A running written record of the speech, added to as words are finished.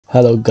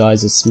Hello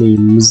guys, it's me,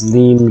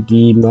 Muslim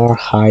Gamer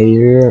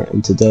here,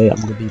 and today I'm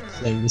going to be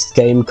playing this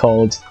game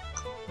called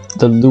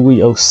the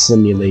Louie O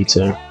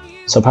Simulator.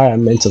 So apparently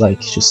I'm meant to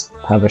like just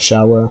have a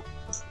shower.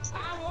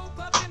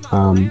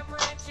 I'm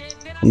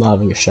not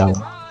having a shower.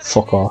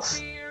 Fuck off.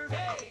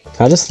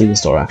 Can I just leave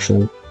this door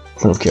actually?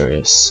 I'm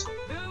curious.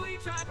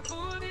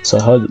 So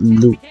I heard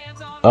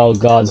oh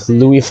god,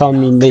 Louie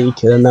found me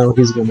naked and now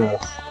he's gonna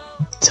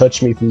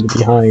touch me from the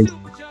behind.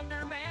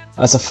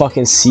 That's a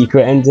fucking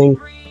secret ending.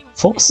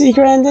 4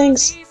 secret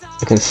endings?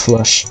 I can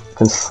flush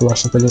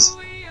after this.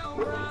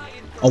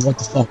 Oh, what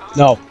the fuck?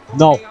 No,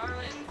 no,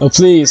 no,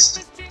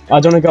 please. I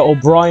don't want to get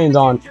O'Brien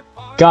on.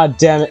 God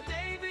damn it.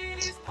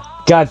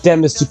 God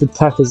damn it, stupid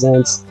Packers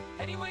ants.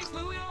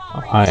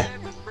 Alright.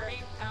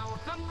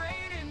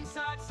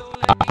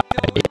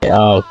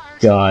 Oh,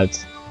 God.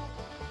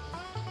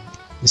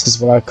 This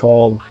is what I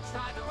call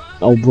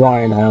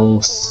O'Brien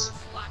house.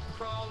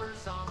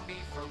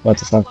 What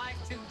the fuck?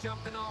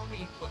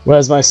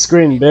 Where's my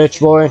screen, bitch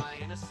boy?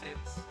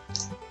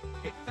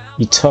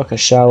 You took a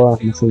shower,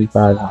 nothing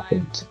bad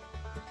happened.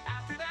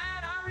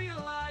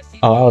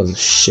 Oh, that was a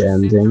shit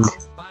ending.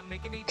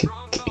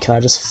 Can I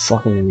just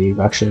fucking leave,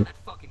 actually?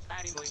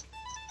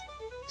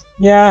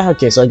 Yeah,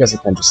 okay, so I guess I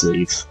can just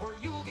leave.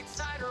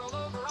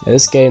 Yeah,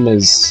 this game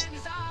is...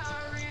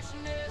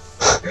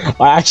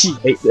 I actually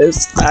hate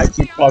this. I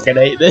actually fucking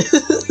hate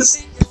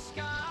this.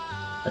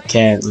 I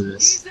can't with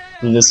this.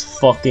 With this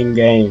fucking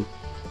game.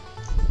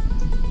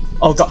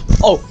 Oh god.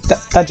 Oh,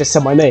 that just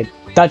said my name.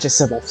 That just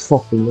said my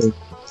fucking name.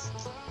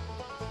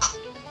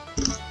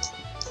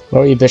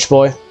 Where are you, bitch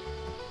boy?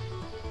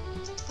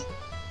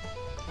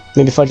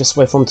 Maybe if I just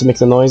wait for him to make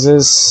the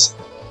noises.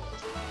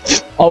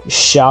 Oh,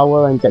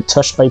 shower and get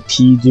touched by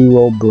pedo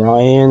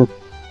O'Brien.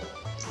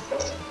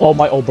 All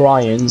my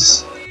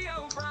O'Briens.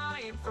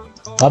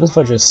 What happens if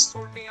I just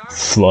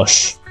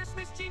flush?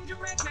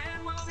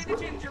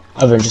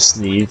 I would just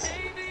leave.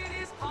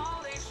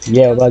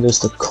 Yeah, that is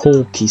the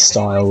corky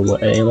style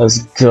way.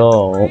 Let's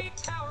go.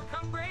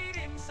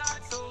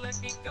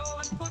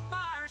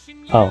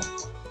 Oh.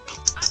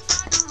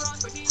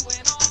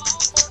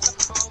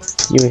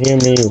 You hear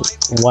me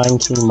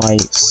wanking my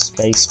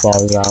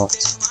spacebar out.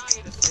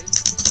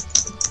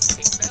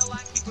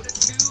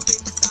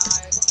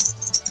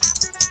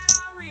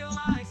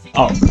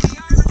 Oh.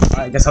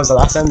 I guess that was the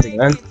last ending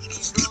then.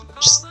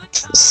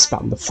 Just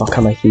spam the fuck out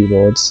of my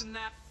keyboards.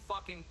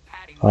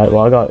 Alright,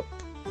 well I got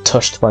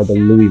touched by the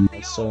Louie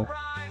monster.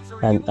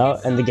 And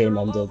the game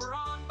ended.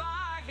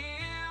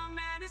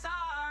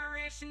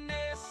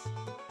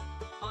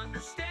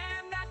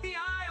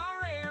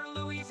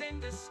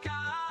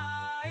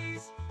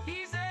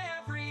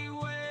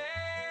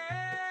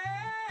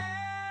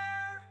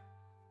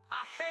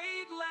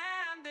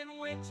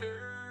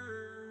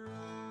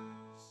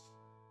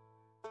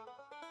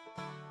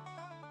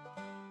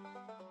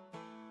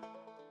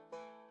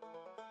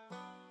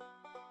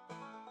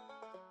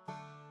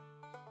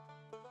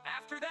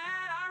 After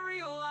that, I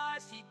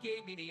realized he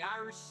gave me the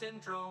Irish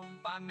syndrome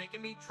by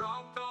making me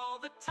drunk all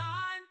the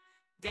time.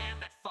 Damn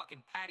that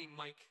fucking Paddy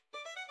Mike.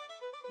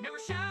 Never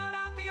shout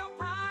out the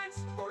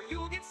O'Briens, or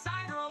you'll get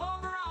cider all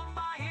over on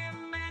by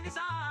him and his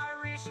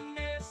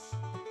Irishness.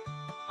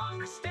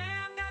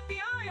 Understand that the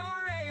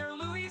IRA or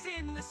Louie's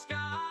in the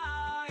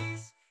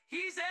skies.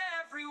 He's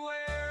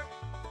everywhere.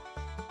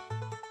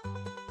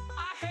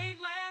 I hate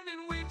land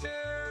and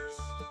winters.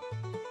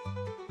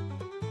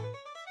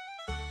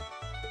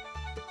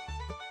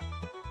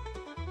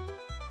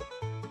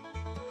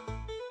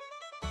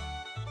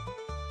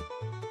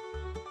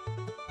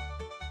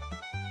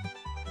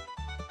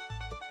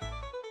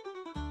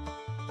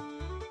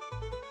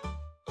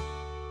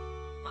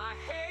 I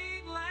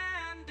hate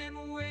land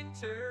and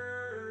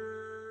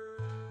winters.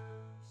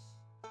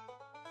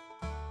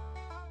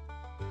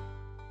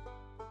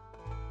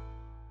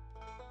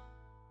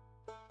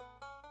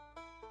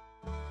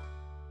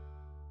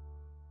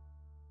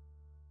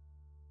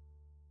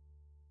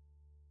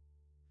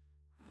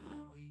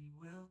 We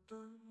will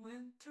burn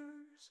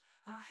winters.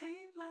 I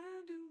hate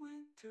land and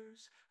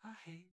winters. I hate